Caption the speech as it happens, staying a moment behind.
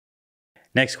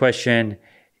Next question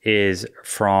is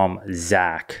from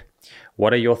Zach.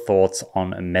 What are your thoughts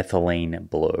on methylene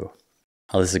blue?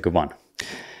 Oh, this is a good one.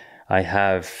 I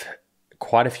have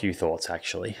quite a few thoughts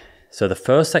actually. So the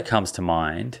first that comes to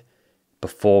mind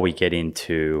before we get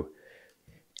into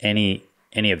any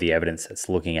of the evidence that's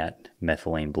looking at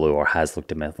methylene blue or has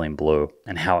looked at methylene blue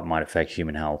and how it might affect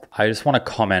human health, I just want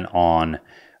to comment on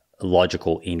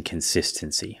logical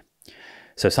inconsistency.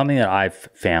 So something that I've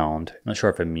found, I'm not sure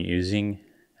if amusing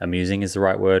is the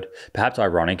right word, perhaps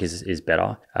ironic is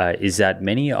better, is that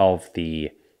many of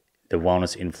the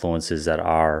wellness influencers that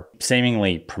are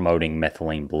seemingly promoting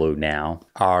methylene blue now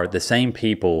are the same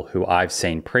people who I've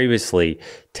seen previously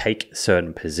take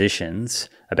certain positions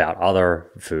about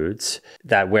other foods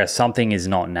that where something is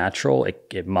not natural,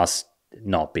 it must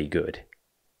not be good.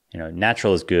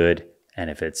 Natural is good, and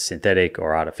if it's synthetic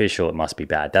or artificial, it must be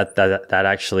bad. That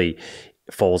actually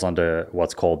falls under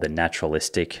what's called the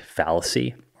naturalistic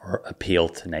fallacy or appeal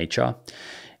to nature.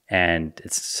 And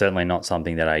it's certainly not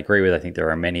something that I agree with. I think there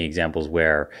are many examples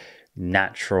where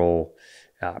natural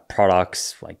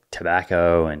products like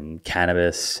tobacco and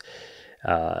cannabis,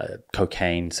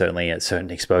 cocaine, certainly at certain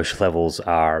exposure levels,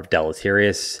 are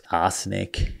deleterious,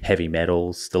 arsenic, heavy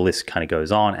metals, the list kind of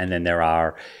goes on. And then there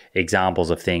are examples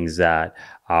of things that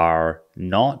are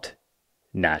not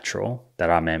natural, that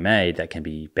are man-made, that can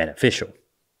be beneficial.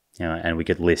 And we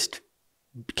could list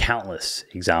countless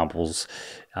examples.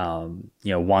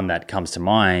 One that comes to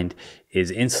mind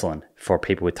is insulin for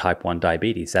people with type 1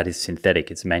 diabetes. That is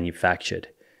synthetic. It's manufactured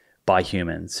by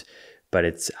humans, but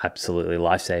it's absolutely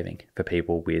life-saving for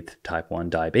people with type 1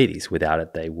 diabetes. Without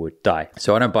it, they would die.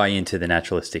 So I don't buy into the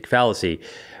naturalistic fallacy,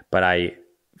 but I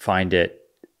find it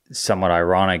somewhat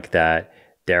ironic that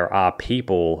there are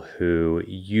people who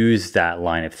use that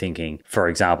line of thinking. For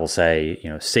example, say,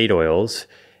 seed oils,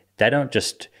 they're not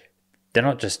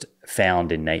just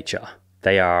found in nature.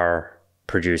 They are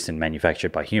produced and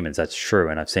manufactured by humans. That's true.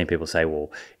 And I've seen people say,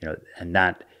 well, and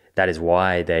that is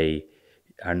why they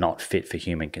are not fit for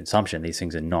human consumption. These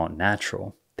things are not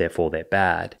natural, therefore they're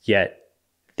bad. Yet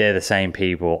they're the same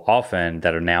people often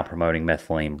that are now promoting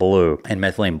methylene blue. And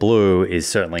methylene blue is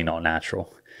certainly not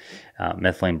natural.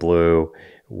 Methylene blue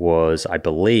was, I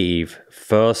believe,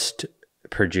 first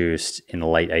produced in the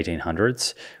late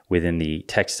 1800s within the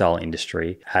textile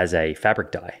industry as a fabric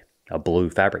dye, a blue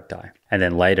fabric dye. And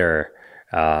then later,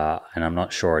 and I'm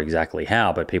not sure exactly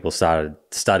how, but people started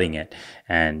studying it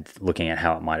and looking at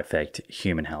how it might affect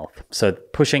human health. So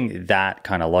pushing that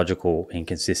kind of logical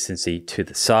inconsistency to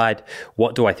the side,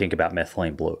 what do I think about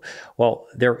methylene blue? Well,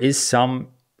 there is some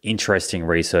interesting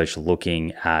research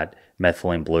looking at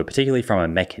methylene blue, particularly from a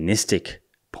mechanistic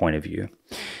point of view.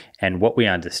 And what we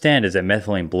understand is that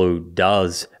methylene blue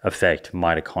does affect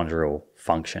mitochondrial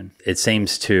function. It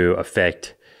seems to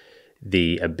affect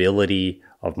the ability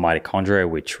of mitochondria,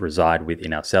 which reside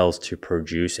within our cells, to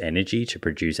produce energy, to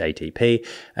produce ATP.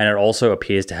 And it also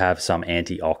appears to have some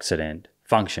antioxidant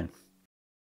function.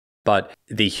 But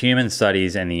the human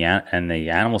studies and the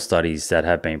animal studies that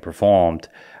have been performed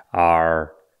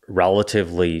are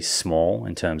relatively small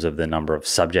in terms of the number of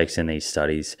subjects in these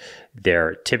studies.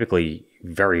 They're typically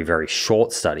very, very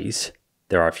short studies.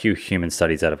 There are a few human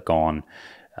studies that have gone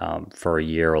for a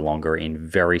year or longer in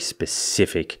very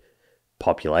specific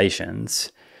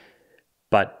populations.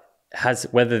 But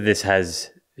whether this has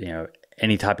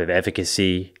any type of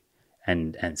efficacy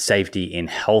and safety in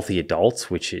healthy adults,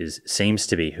 which seems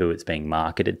to be who it's being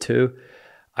marketed to,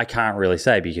 I can't really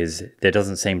say, because there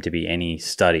doesn't seem to be any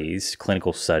studies,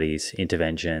 clinical studies,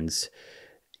 interventions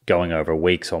going over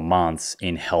weeks or months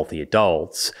in healthy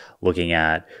adults looking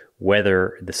at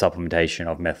whether the supplementation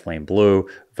of methylene blue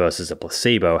versus a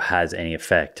placebo has any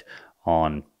effect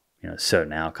on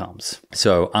certain outcomes.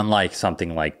 So unlike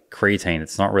something like creatine,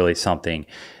 it's not really something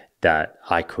that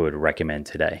I could recommend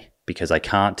today, because I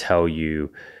can't tell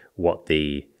you what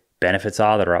the benefits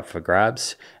are that are up for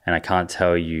grabs, and I can't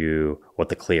tell you what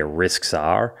the clear risks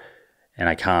are, and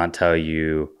I can't tell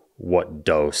you what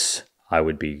dose I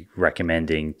would be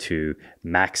recommending to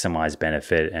maximize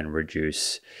benefit and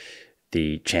reduce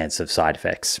the chance of side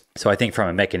effects. So I think from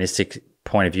a mechanistic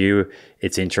point of view,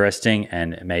 it's interesting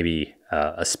and maybe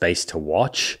a space to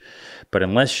watch. But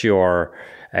unless you're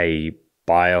a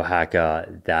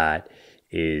biohacker that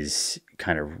is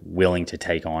kind of willing to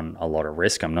take on a lot of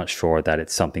risk, I'm not sure that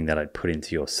it's something that I'd put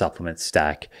into your supplement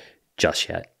stack just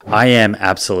yet. I am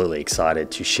absolutely excited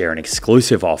to share an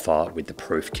exclusive offer with the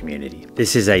Proof community.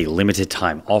 This is a limited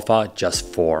time offer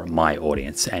just for my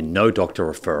audience, and no doctor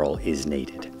referral is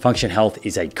needed. Function Health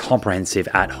is a comprehensive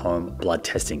at-home blood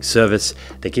testing service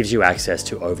that gives you access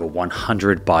to over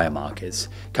 100 biomarkers,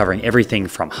 covering everything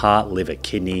from heart, liver,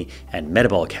 kidney, and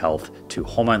metabolic health to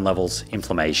hormone levels,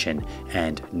 inflammation,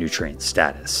 and nutrient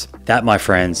status. That, my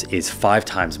friends, is 5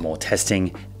 times more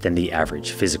testing than the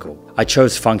average physical. I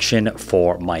chose Function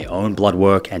for my own blood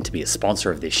work and to be a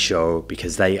sponsor of this show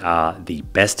because they are the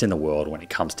best in the world when it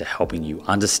comes to helping you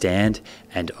understand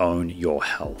and own your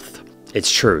health.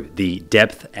 It's true, the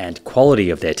depth and quality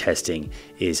of their testing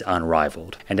is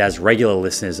unrivaled. And as regular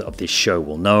listeners of this show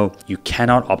will know, you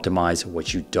cannot optimize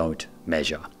what you don't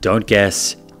measure. Don't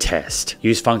guess, test.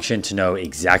 Use Function to know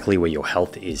exactly where your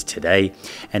health is today,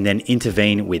 and then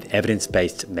intervene with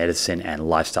evidence-based medicine and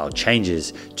lifestyle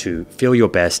changes to feel your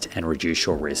best and reduce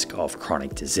your risk of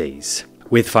chronic disease.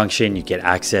 With Function, you get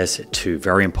access to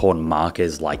very important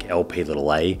markers like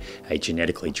Lp(a), a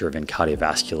genetically driven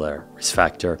cardiovascular risk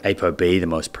factor, ApoB, the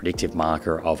most predictive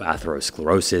marker of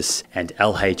atherosclerosis, and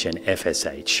LH and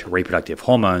FSH, reproductive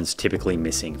hormones typically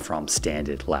missing from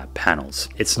standard lab panels.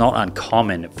 It's not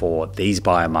uncommon for these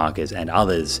biomarkers and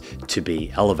others to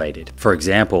be elevated. For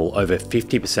example, over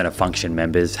 50% of Function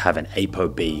members have an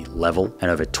ApoB level, and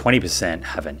over 20%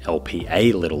 have an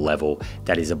Lp(a) level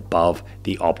that is above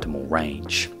the optimal range.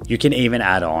 You can even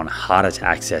add on harder to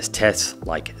access tests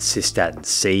like cystatin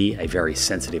C, a very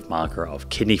sensitive marker of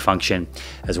kidney function,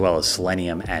 as well as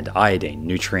selenium and iodine,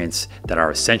 nutrients that are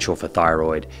essential for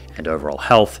thyroid and overall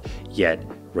health, yet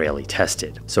rarely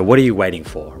tested. So what are you waiting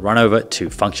for? Run over to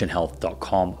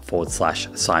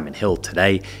functionhealth.com/Simon Hill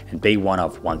today and be one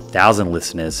of 1,000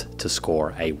 listeners to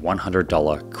score a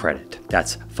 $100 credit.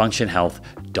 That's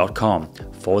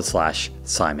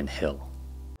functionhealth.com/Simon Hill.